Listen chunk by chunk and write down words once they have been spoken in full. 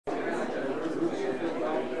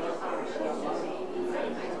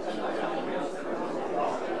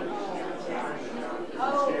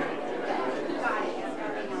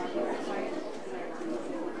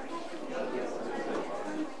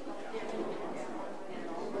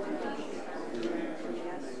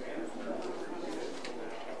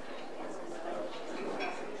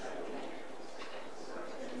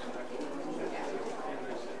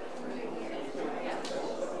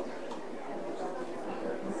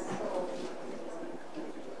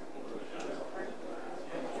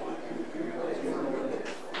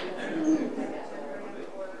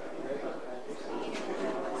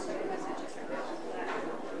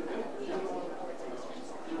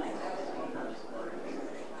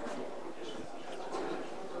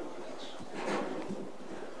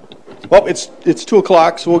Well, it's 2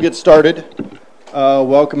 o'clock, so we'll get started.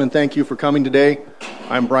 Welcome and thank you for coming today.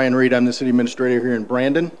 I'm Brian Reed. I'm the city administrator here in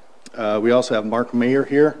Brandon. We also have Mark Mayer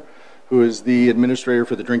here, who is the administrator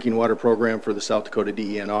for the drinking water program for the South Dakota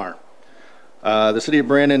DENR. The city of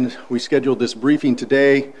Brandon, we scheduled this briefing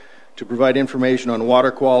today to provide information on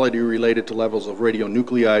water quality related to levels of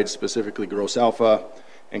radionuclides, specifically gross alpha,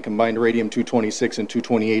 and combined radium-226 and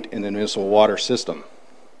 228 in the municipal water system.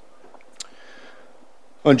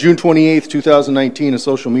 On June 28, 2019, a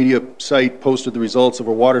social media site posted the results of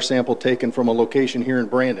a water sample taken from a location here in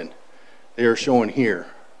Brandon. They are shown here.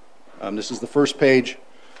 This is the first page.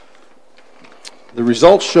 The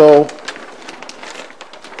results show,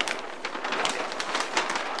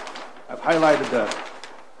 I've highlighted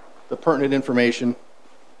the pertinent information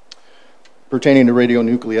pertaining to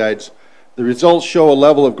radionuclides. The results show a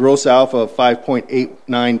level of gross alpha of 5.89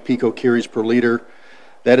 picocuries per liter.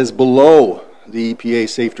 That is below the EPA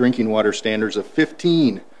safe drinking water standards of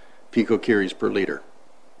 15 picocuries per liter.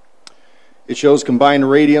 It shows combined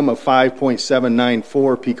radium of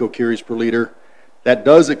 5.794 picocuries per liter. That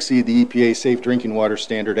does exceed the EPA safe drinking water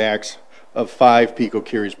standard acts of 5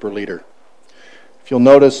 picocuries per liter. If you'll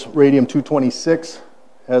notice, radium-226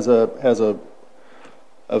 has a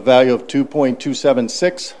value of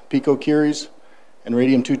 2.276 picocuries, and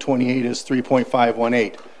radium-228 is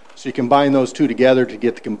 3.518. So you combine those two together to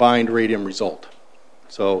get the combined radium result.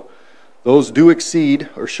 So those do exceed,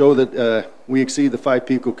 or show that we exceed the 5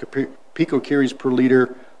 picocuries per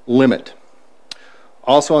liter limit.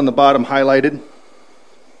 Also on the bottom highlighted,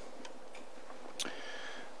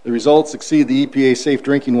 the results exceed the EPA safe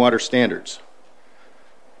drinking water standards.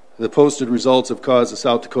 The posted results have caused the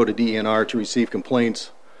South Dakota DENR to receive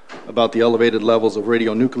complaints about the elevated levels of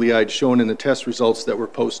radionuclides shown in the test results that were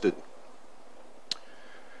posted.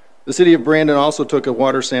 The city of Brandon also took a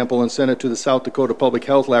water sample and sent it to the South Dakota Public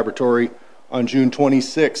Health Laboratory on June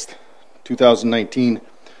 26, 2019,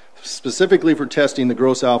 specifically for testing the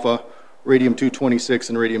gross alpha, radium-226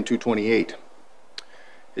 and radium-228.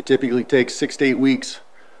 It typically takes 6 to 8 weeks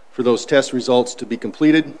for those test results to be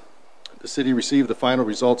completed. The city received the final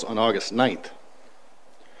results on August 9th.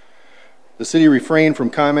 The city refrained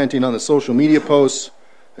from commenting on the social media posts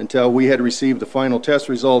until we had received the final test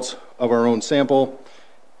results of our own sample,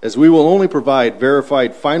 as we will only provide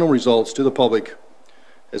verified final results to the public,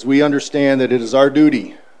 as we understand that it is our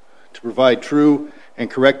duty to provide true and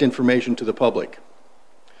correct information to the public.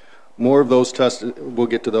 More of those tests, we'll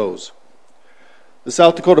get to those. The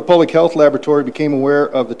South Dakota Public Health Laboratory became aware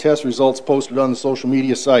of the test results posted on the social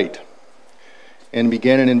media site and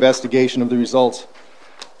began an investigation of the results,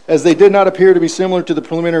 as they did not appear to be similar to the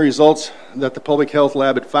preliminary results that the Public Health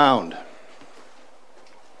Lab had found.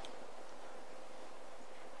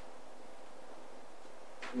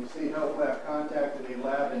 You see, Health Lab contacted a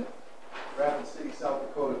lab in Rapid City, South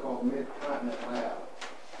Dakota called Mid-Continent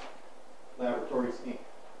Laboratories, Inc.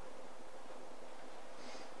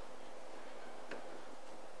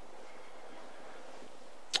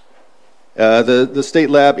 The state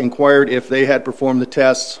lab inquired if they had performed the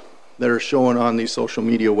tests that are shown on the social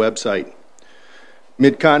media website.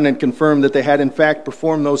 Mid-Continent confirmed that they had in fact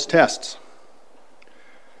performed those tests.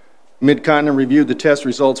 Mid-Continent reviewed the test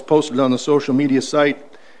results posted on the social media site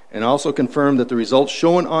and also confirmed that the results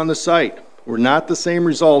shown on the site were not the same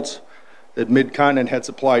results that Mid-Continent had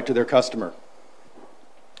supplied to their customer.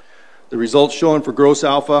 The results shown for gross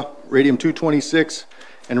alpha, radium-226,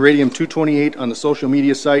 and radium-228 on the social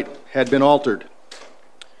media site had been altered,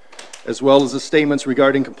 as well as the statements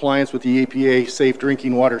regarding compliance with the EPA safe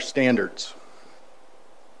drinking water standards.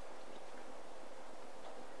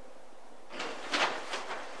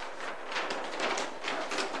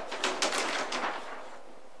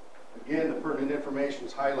 Again, the pertinent information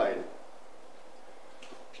is highlighted.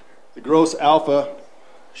 The gross alpha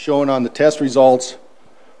shown on the test results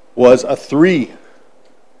was a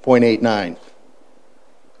 3.89.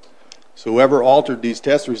 So whoever altered these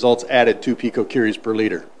test results added 2 picocuries per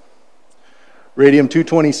liter.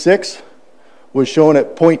 Radium-226 was shown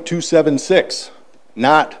at 0.276,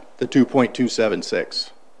 not the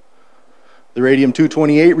 2.276. The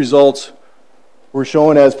radium-228 results were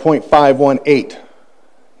shown as 0.518,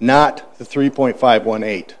 not the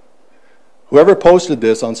 3.518. Whoever posted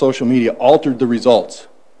this on social media altered the results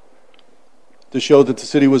to show that the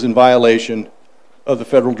city was in violation of the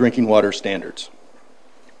federal drinking water standards.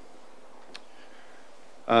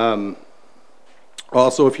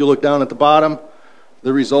 Also, if you look down at the bottom,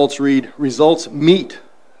 the results read, results meet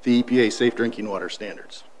the EPA safe drinking water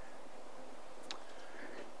standards.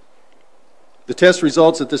 The test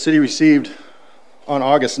results that the city received on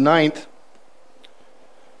August 9th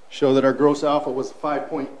show that our gross alpha was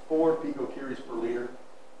 5.4 picocuries per liter.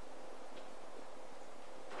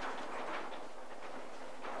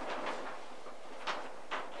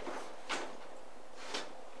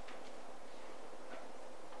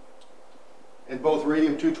 And both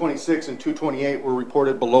radium-226 and 228 were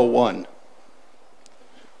reported below 1,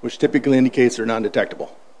 which typically indicates they're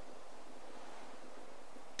non-detectable.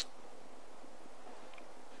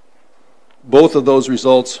 Both of those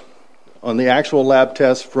results on the actual lab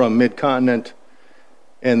tests from Mid-Continent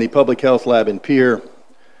and the public health lab in Pierre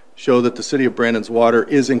show that the city of Brandon's water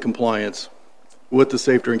is in compliance with the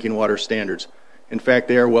safe drinking water standards. In fact,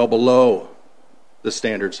 they are well below the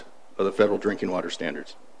standards of the federal drinking water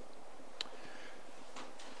standards.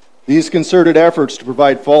 These concerted efforts to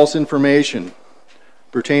provide false information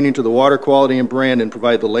pertaining to the water quality in Brandon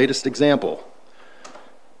provide the latest example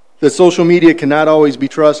that social media cannot always be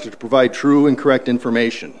trusted to provide true and correct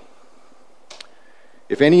information.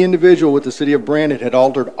 If any individual with the city of Brandon had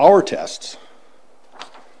altered our tests,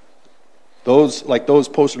 those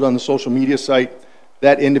posted on the social media site,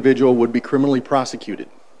 that individual would be criminally prosecuted.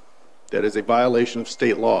 That is a violation of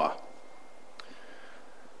state law.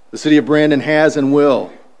 The city of Brandon has and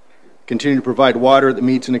will continue to provide water that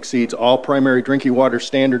meets and exceeds all primary drinking water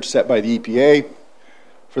standards set by the EPA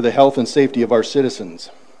for the health and safety of our citizens.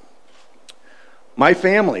 My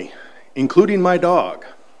family, including my dog,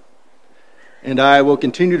 and I will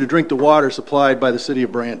continue to drink the water supplied by the city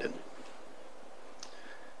of Brandon.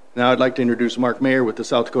 Now I'd like to introduce Mark Mayer with the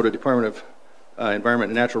South Dakota Department of Environment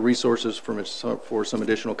and Natural Resources for some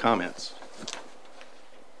additional comments.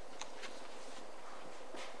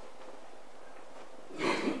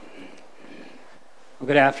 Well,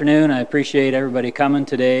 good afternoon. I appreciate everybody coming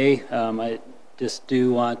today. I just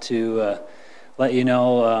do want to let you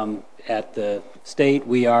know at the state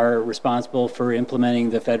we are responsible for implementing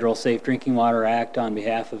the Federal Safe Drinking Water Act on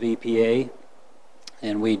behalf of EPA,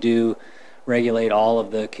 and we do regulate all of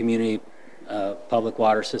the community public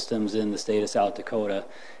water systems in the state of South Dakota,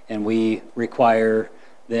 and we require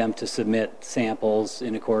them to submit samples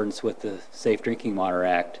in accordance with the Safe Drinking Water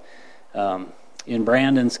Act. In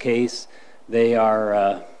Brandon's case, they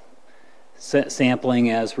are sampling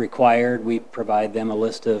as required. We provide them a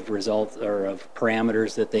list of results or of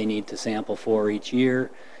parameters that they need to sample for each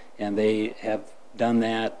year, and they have done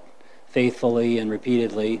that faithfully and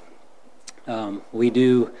repeatedly. We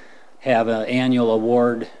do have an annual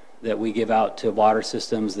award that we give out to water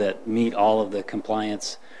systems that meet all of the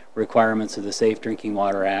compliance requirements of the Safe Drinking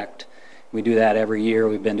Water Act. We do that every year.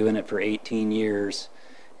 We've been doing it for 18 years,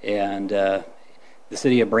 and the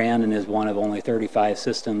city of Brandon is one of only 35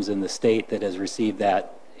 systems in the state that has received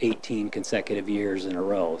that 18 consecutive years in a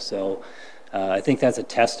row. So I think that's a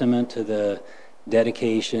testament to the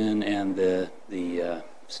dedication and the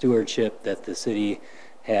stewardship that the city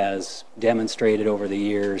has demonstrated over the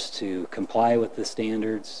years to comply with the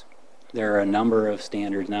standards. There are a number of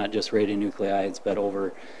standards, not just radionuclides, but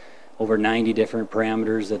over 90 different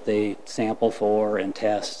parameters that they sample for and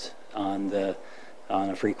test on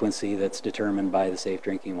a frequency that's determined by the Safe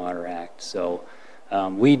Drinking Water Act. So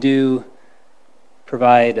we do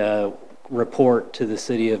provide a report to the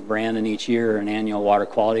city of Brandon each year, an annual water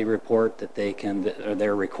quality report that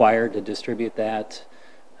they're required to distribute that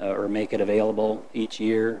or make it available each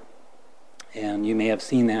year. And you may have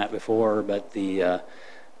seen that before, but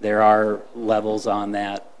there are levels on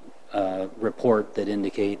that report that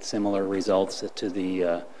indicate similar results to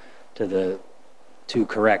the two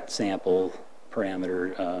correct sample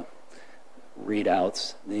parameter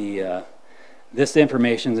readouts. This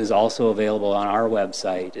information is also available on our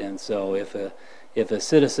website, and so if a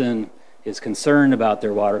citizen is concerned about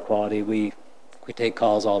their water quality, we take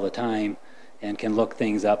calls all the time and can look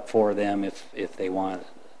things up for them if they want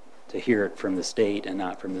to hear it from the state and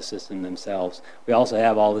not from the system themselves. We also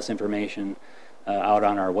have all this information out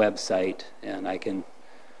on our website, and I can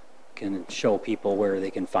show people where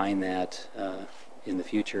they can find that in the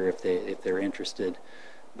future if they're interested.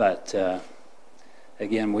 But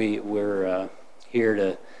again, we're here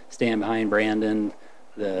to stand behind Brandon.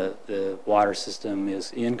 The water system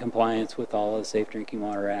is in compliance with all of the Safe Drinking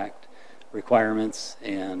Water Act requirements,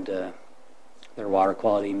 and their water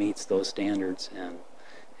quality meets those standards.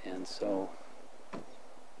 And so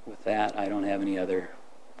with that, I don't have any other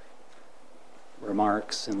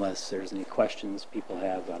remarks unless there's any questions people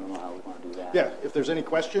have. I don't know how we want to do that. Yeah, if there's any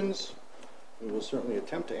questions, we will certainly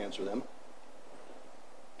attempt to answer them.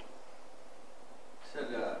 You said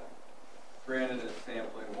Brandon is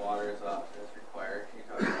sampling water as often as required. Can you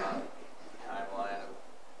talk about the timeline of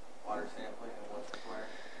water sampling and what's required?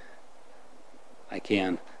 I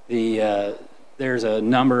can. There's a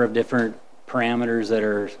number of different parameters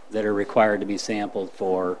that are required to be sampled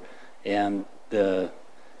for, and the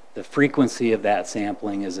frequency of that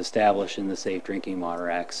sampling is established in the Safe Drinking Water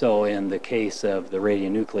Act. So in the case of the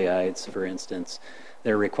radionuclides, for instance,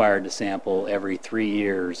 they're required to sample every 3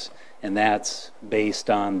 years, and that's based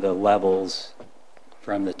on the levels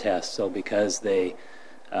from the test. So because they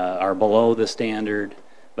are below the standard,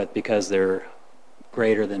 but because they're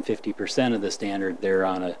greater than 50% of the standard, they're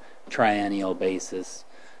on a triennial basis.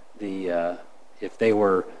 If they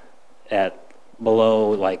were at below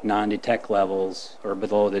like non-detect levels or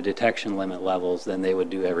below the detection limit levels, then they would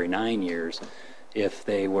do every 9 years. If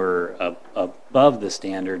they were above the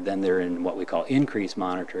standard, then they're in what we call increased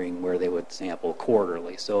monitoring, where they would sample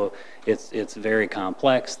quarterly. So it's very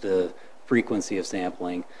complex, the frequency of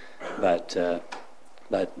sampling, but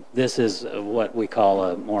this is what we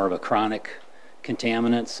call more of a chronic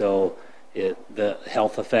contaminant. So the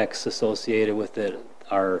health effects associated with it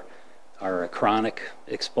are a chronic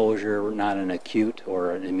exposure, not an acute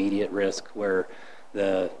or an immediate risk, where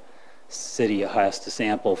the city has to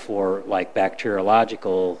sample for like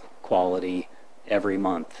bacteriological quality every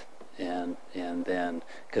month, and then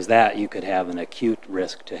because that you could have an acute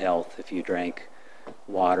risk to health if you drank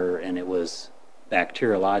water and it was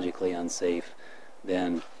bacteriologically unsafe,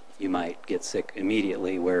 then you might get sick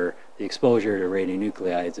immediately, where the exposure to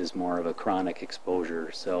radionuclides is more of a chronic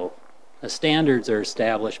exposure. So the standards are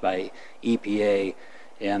established by EPA,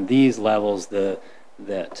 and these levels that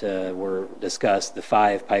were discussed, the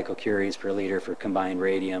 5 picocuries per liter for combined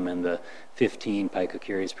radium and the 15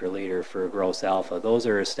 picocuries per liter for gross alpha, those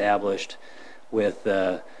are established with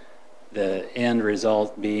the end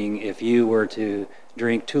result being if you were to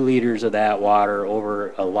drink 2 liters of that water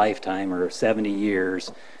over a lifetime or 70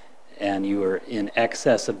 years, and you were in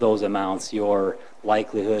excess of those amounts, your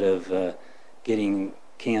likelihood of getting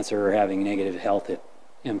cancer or having negative health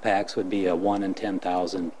impacts would be a 1 in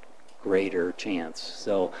 10,000 greater chance.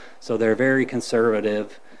 So they're very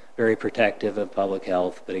conservative, very protective of public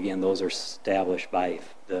health, but again, those are established by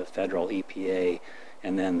the federal EPA,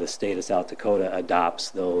 and then the state of South Dakota adopts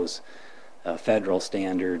those federal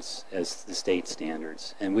standards as the state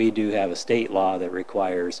standards. And we do have a state law that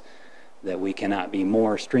requires that we cannot be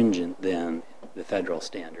more stringent than the federal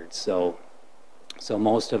standards. So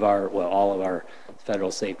most of all of our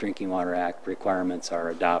federal Safe Drinking Water Act requirements are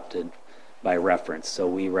adopted by reference. So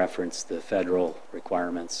we reference the federal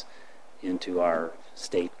requirements into our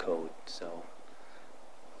state code. So,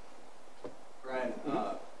 Brian, is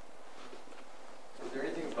there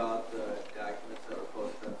anything about the documents that were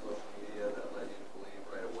posted on social media that led you to believe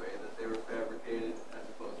right away that they were fabricated, as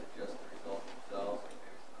opposed to just the results themselves, like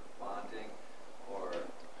maybe some fonting or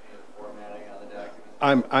any formatting on the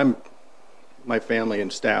documents? My family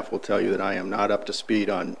and staff will tell you that I am not up to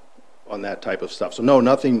speed on that type of stuff. So no,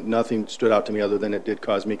 nothing stood out to me other than it did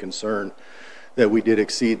cause me concern that we did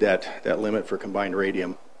exceed that limit for combined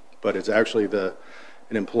radium. But it's actually an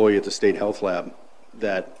employee at the state health lab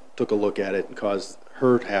that took a look at it and caused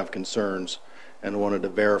her to have concerns and wanted to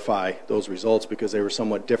verify those results because they were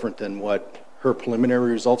somewhat different than what her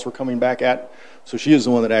preliminary results were coming back at. So she is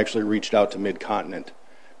the one that actually reached out to Mid-Continent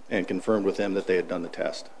and confirmed with them that they had done the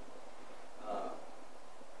test.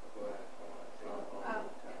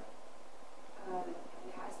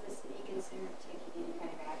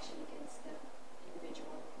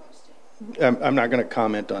 I'm not going to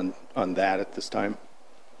comment on that at this time.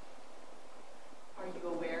 Are you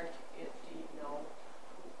aware, do you know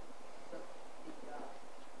the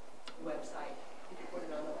website? Did you put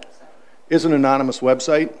it on the website? It's an anonymous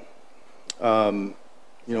website.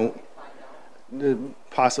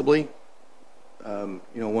 Possibly.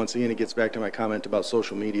 Once again, it gets back to my comment about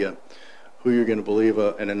social media. Who you're going to believe,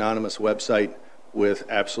 an anonymous website with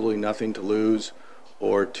absolutely nothing to lose,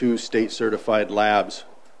 or 2 state-certified labs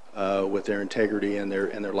with their integrity and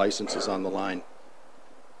their licenses on the line.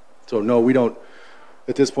 So no, we don't.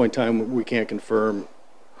 At this point in time, we can't confirm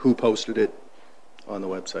who posted it on the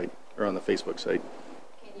website or on the Facebook site.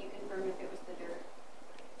 Can you confirm if it was the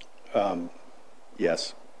dirt?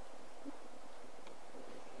 Yes.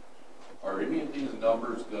 Are any of these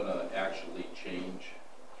numbers going to actually change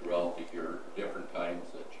throughout the year, different times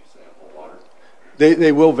that you sample water?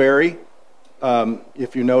 They will vary.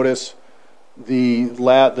 If you notice,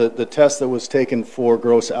 the test that was taken for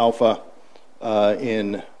gross alpha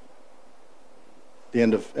in the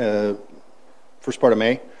end of first part of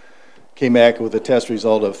May came back with a test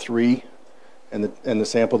result of 3, and the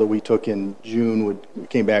sample that we took in June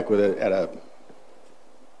came back with I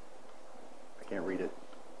can't read it.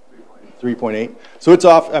 3.8. So it's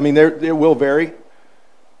off. I mean, it will vary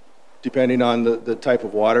depending on the type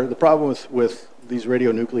of water. The problem with these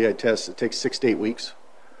radionuclide tests, it takes 6 to 8 weeks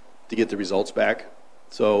to get the results back.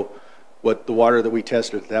 So what the water that we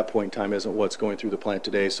tested at that point in time isn't what's going through the plant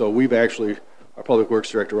today. So we've actually, our Public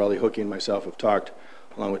Works Director, Raleigh Hookie, and myself have talked,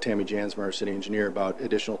 along with Tammy Jansma, our city engineer, about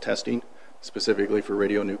additional testing, specifically for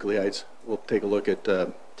radionuclides. We'll take a look at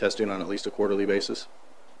testing on at least a quarterly basis.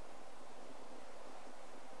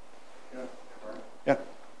 Yeah.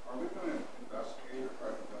 Are we going to investigate or try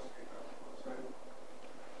to investigate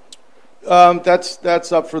that website?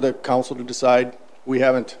 That's up for the council to decide. We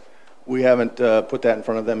haven't put that in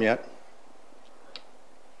front of them yet.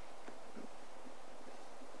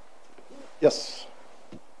 Yes.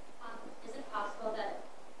 Is it possible that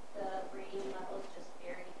the rating levels just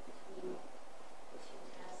vary between the two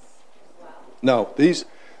tests as well? No, these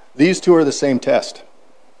two are the same test.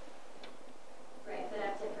 Right, but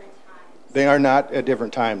at different times. They are not at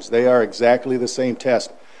different times. They are exactly the same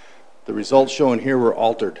test. The results shown here were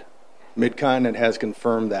altered. Mid-Continent has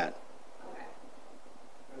confirmed that. Okay.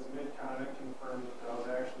 Has Mid-Continent confirmed that that was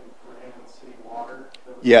actually Brandon City water?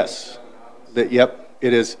 Yes. Yep,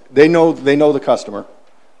 it is. They know the customer.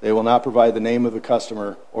 They will not provide the name of the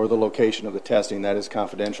customer or the location of the testing. That is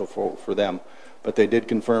confidential for them. But they did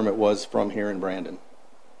confirm it was from here in Brandon.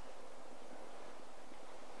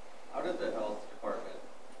 How did the health department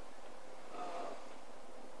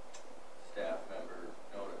staff member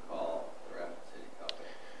know to call the Rapid City company?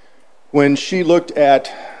 When she looked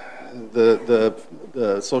at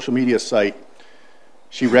the social media site,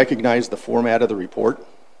 she recognized the format of the report.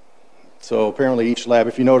 So apparently each lab,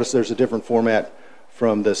 if you notice, there's a different format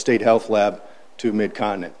from the state health lab to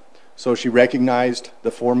Mid-Continent. So she recognized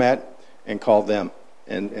the format and called them,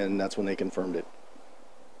 and that's when they confirmed it.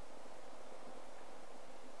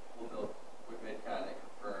 Would Mid-Continent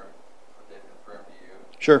confirm what they confirmed to you?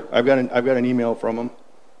 Sure, I've got an email from them.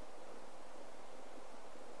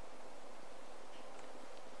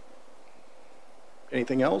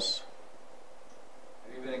 Anything else?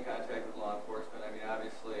 Have you been in contact with law enforcement? I mean,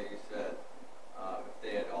 obviously, you said if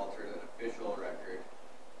they had altered an official record,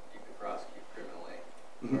 you could prosecute criminally.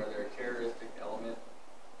 Mm-hmm. Are there a terroristic element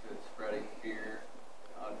to spreading fear,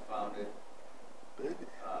 unfounded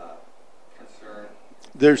concern?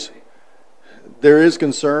 There is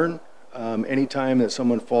concern anytime that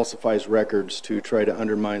someone falsifies records to try to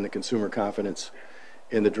undermine the consumer confidence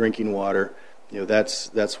in the drinking water. You know,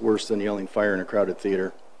 that's worse than yelling fire in a crowded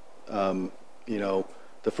theater. You know,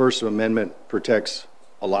 the First Amendment protects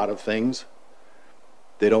a lot of things.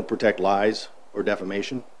 They don't protect lies or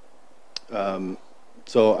defamation.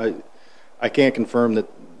 So I can't confirm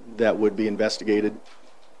that would be investigated.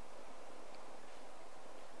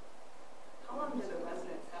 How long do the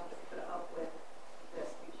residents have to put up with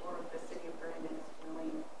this before the city of Brandon is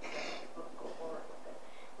willing to go forward with it?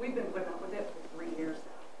 We've been putting up with it for 3 years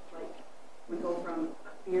now. Like, we go from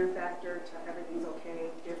fear factor to everything's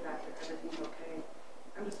okay, fear factor, everything's okay.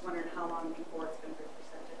 I'm just wondering how long before it's been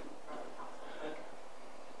presented in front of the council. Like,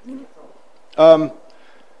 I think it's old.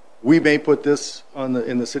 We may put this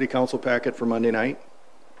in the city council packet for Monday night.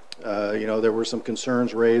 You know, there were some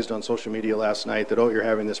concerns raised on social media last night that, oh, you're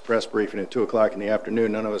having this press briefing at 2 o'clock in the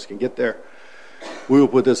afternoon. None of us can get there. We will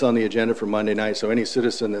put this on the agenda for Monday night, so any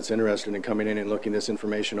citizen that's interested in coming in and looking this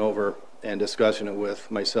information over and discussing it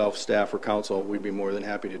with myself, staff, or council, we'd be more than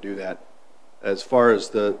happy to do that. As far as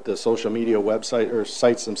the social media website or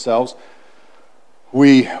sites themselves,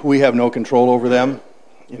 we have no control over them.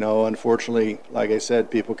 You know, unfortunately, like I said,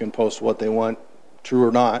 people can post what they want, true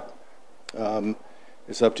or not.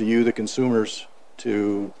 It's up to you, the consumers,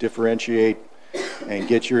 to differentiate and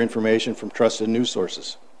get your information from trusted news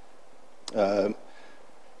sources. I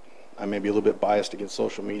may be a little bit biased against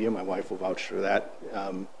social media. My wife will vouch for that.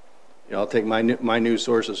 You know, I'll take my news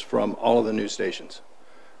sources from all of the news stations.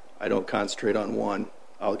 I don't concentrate on one.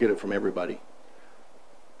 I'll get it from everybody.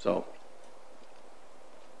 So,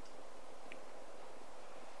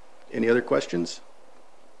 any other questions?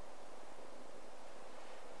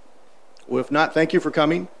 Well, if not, thank you for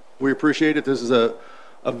coming. We appreciate it. This is a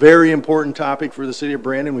very important topic for the city of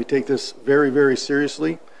Brandon. We take this very, very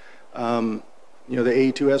seriously. You know, the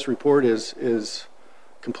AE2S report is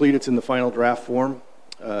complete. It's in the final draft form,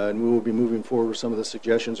 and we will be moving forward with some of the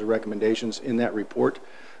suggestions or recommendations in that report.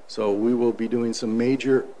 So we will be doing some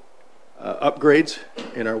major upgrades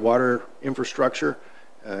in our water infrastructure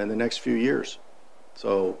in the next few years.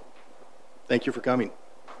 So thank you for coming.